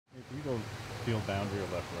field boundary or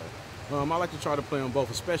left, right? I like to try to play on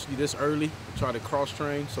both, especially this early. Try to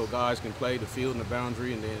cross-train so guys can play the field and the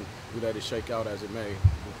boundary, and then we let it shake out as it may,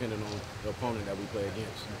 depending on the opponent that we play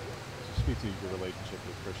against. So speak to your relationship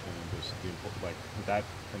with Christian and just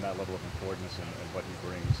that level of importance and what he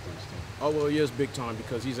brings to his team. Oh well, he is big time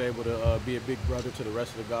because he's able to be a big brother to the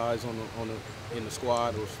rest of the guys in the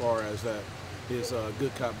squad, as far as that. His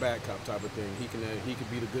good cop, bad cop type of thing. He can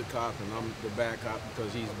be the good cop, and I'm the bad cop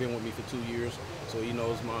because he's been with me for 2 years. So he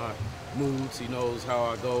knows my moods. He knows how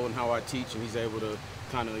I go and how I teach, and he's able to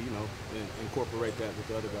kind of incorporate that with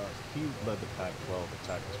the other guys. He led the Pac-12 at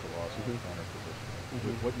tackles for loss in the corner position.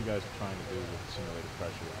 What you guys are trying to do with simulated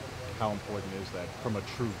pressure, how important is that from a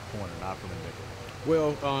true corner, not from a nickel?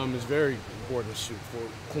 Well, it's very important for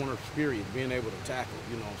corners, period, being able to tackle,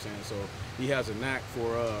 you know what I'm saying? So he has a knack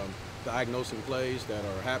for diagnosing plays that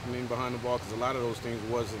are happening behind the ball, because a lot of those things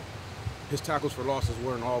his tackles for losses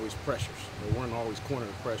weren't always pressures. They weren't always corner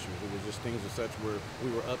pressures. It was just things of such where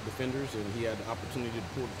we were up defenders and he had the opportunity to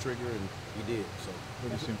pull the trigger, and he did. So what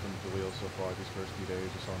have you seen from Jaleel so far these first few days?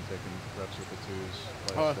 You saw him taking reps with the twos.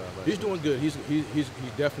 He's doing good. He's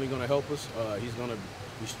definitely going to help us. He's going to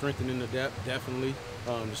be strengthening the depth, definitely.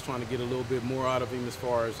 Just trying to get a little bit more out of him as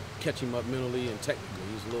far as catch him up mentally and technically.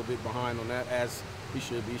 He's a little bit behind on that, as he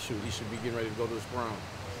should be. He should be getting ready to go to his prime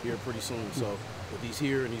here pretty soon. So if he's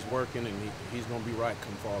here and he's working, and he's going to be right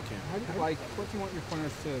come fall camp. What do you want your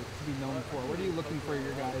corners to be known for? What are you looking for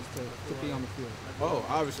your guys to be on the field? Oh,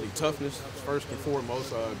 obviously toughness first and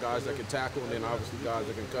foremost. Guys that can tackle, and then obviously guys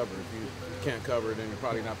that can cover. If you can't cover, then you're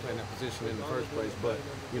probably not playing that position in the first place. But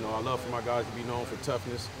I love for my guys to be known for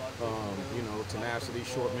toughness, tenacity,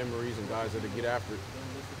 short memories, and guys that get after it.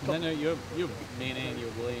 And then you have Manning, you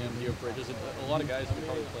have Williams, you have Bridges, a lot of guys who can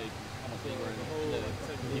probably play almost anywhere in the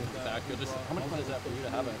defensive backfield. Just how much fun is that for you to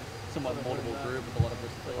have a somewhat moldable group with a lot of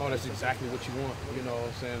versatility? Oh, that's exactly what you want, you know what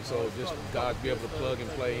I'm saying? So just guys be able to plug and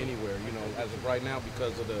play anywhere, as of right now,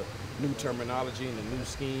 because of the new terminology and the new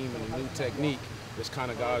scheme and the new technique. This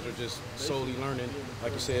kind of guys are just solely learning,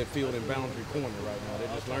 like you said, field and boundary corner right now.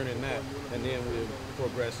 They're just learning that, and then we'll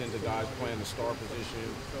progress into guys playing the star position,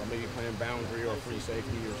 or maybe playing boundary or free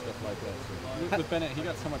safety or stuff like that. So. With Bennett, he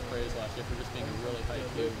got so much praise last year for just being a really high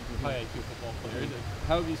IQ football player.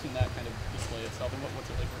 How have you seen that kind of display itself, and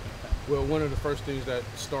what's it like for him? Well, one of the first things that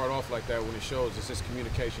start off like that when it shows is his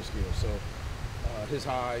communication skills. So his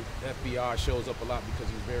high FBI shows up a lot because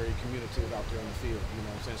he's very communicative out there on the field, you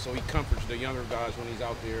know what I'm saying? So he comforts the younger guys when he's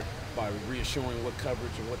out there by reassuring what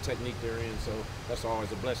coverage and what technique they're in. So that's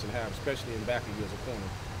always a blessing to have, especially in back of you as a corner.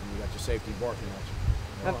 And you got your safety barking at you.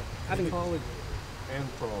 Having college and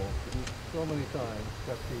pro, so many times,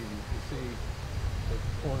 tough TV, you see the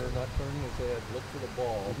corner not turning his head, look for the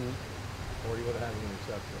ball, or he would have had an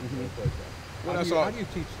interception. Like that. Well, how do you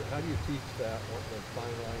teach that? How do you teach that? What the fine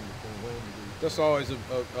line between when you do? That's always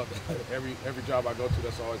every job I go to.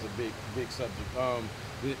 That's always a big subject.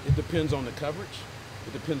 It depends on the coverage.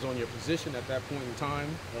 It depends on your position at that point in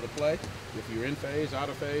time of the play. If you're in phase, out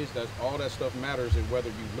of phase, all that stuff matters in whether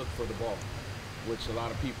you look for the ball, which a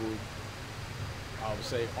lot of people, I would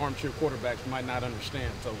say, armchair quarterbacks might not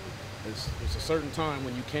understand. So it's a certain time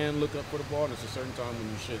when you can look up for the ball, and it's a certain time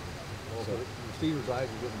when you shouldn't. Well, so, the receiver's eyes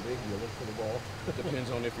are getting big, you look for the ball. It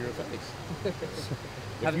depends on if you're in phase.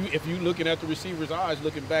 If you looking at the receiver's eyes,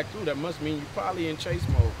 looking back through, that must mean you're probably in chase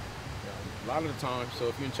mode. A lot of the time. So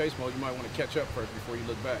if you're in chase mode, you might want to catch up first before you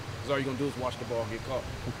look back. Because all you're going to do is watch the ball get caught.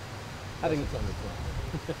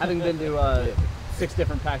 Having been to 6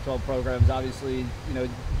 different Pac-12 programs, obviously,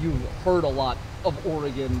 you've heard a lot of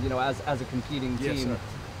Oregon, as a competing team. Yes, sir.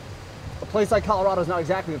 A place like Colorado is not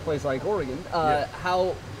exactly a place like Oregon.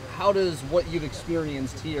 How does what you've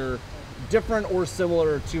experienced here different or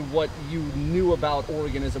similar to what you knew about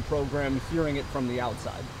Oregon as a program, hearing it from the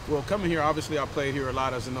outside? Well, coming here, obviously I played here a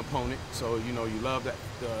lot as an opponent, so you love that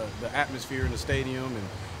the atmosphere in the stadium and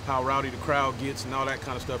how rowdy the crowd gets and all that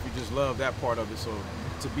kind of stuff. You just love that part of it, so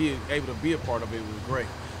to be able to be a part of it was great.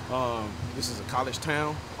 This is a college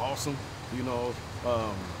town, awesome.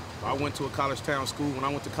 I went to a college town school when I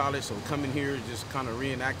went to college, so coming here, just kind of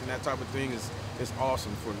reenacting that type of thing is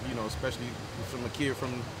awesome for, especially from a kid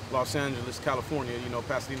from Los Angeles, California,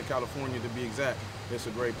 Pasadena, California to be exact. It's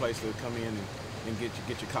a great place to come in and get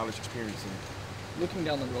your college experience in. Looking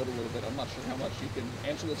down the road a little bit, I'm not sure how much you can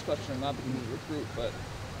answer this question or not being a recruit, but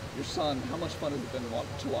your son, how much fun has it been to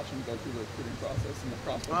watch him go through the recruiting process and the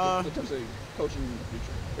prospect of potentially coaching in the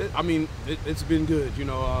future? It's been good.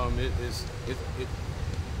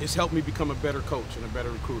 It's helped me become a better coach and a better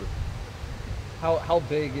recruiter. How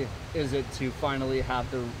big is it to finally have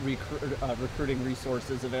the recruiting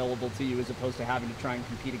resources available to you as opposed to having to try and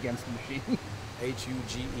compete against the machine? HUGE.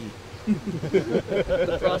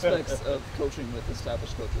 The prospects of coaching with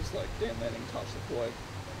established coaches like Dan Lanning, Tosh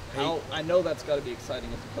LaCoy, I know that's got to be exciting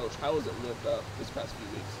as a coach. How has it lived up this past few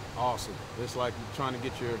weeks? Awesome. It's like trying to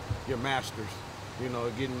get your master's, you know,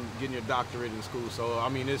 getting your doctorate in school. So I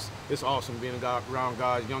mean, it's awesome being around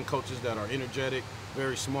guys, young coaches that are energetic,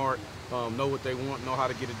 very smart, know what they want, know how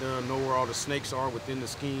to get it done, know where all the snakes are within the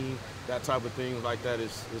scheme. That type of thing like that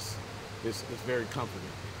is very comforting.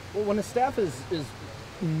 Well, when a staff is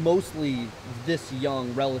mostly this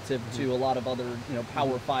young relative to a lot of other, you know,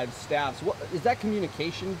 Power 5 staffs, is that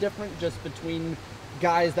communication different just between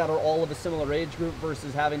guys that are all of a similar age group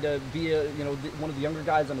versus having to be one of the younger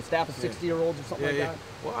guys on a staff of 60-year-olds or something like that?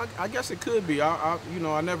 Well, I guess it could be. I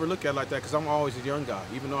never look at it like that because I'm always a young guy.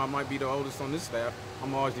 Even though I might be the oldest on this staff,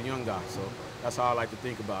 I'm always the young guy. So that's how I like to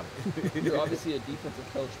think about it. You're obviously a defensive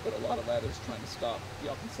coach, but a lot of that is trying to stop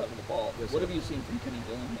the offensive side of the ball. Yes, what sir. have you seen from Kenny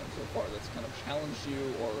Dillingham so far that's kind of challenged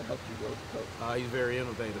you or helped you grow as a coach? He's very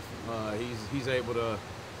innovative. He's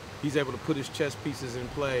able to put his chess pieces in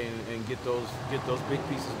play and get those big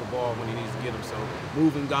pieces of the ball when he needs to get them. So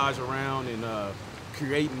moving guys around and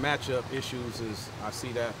creating matchup issues I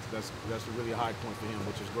see that's really a high point for him,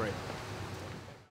 which is great.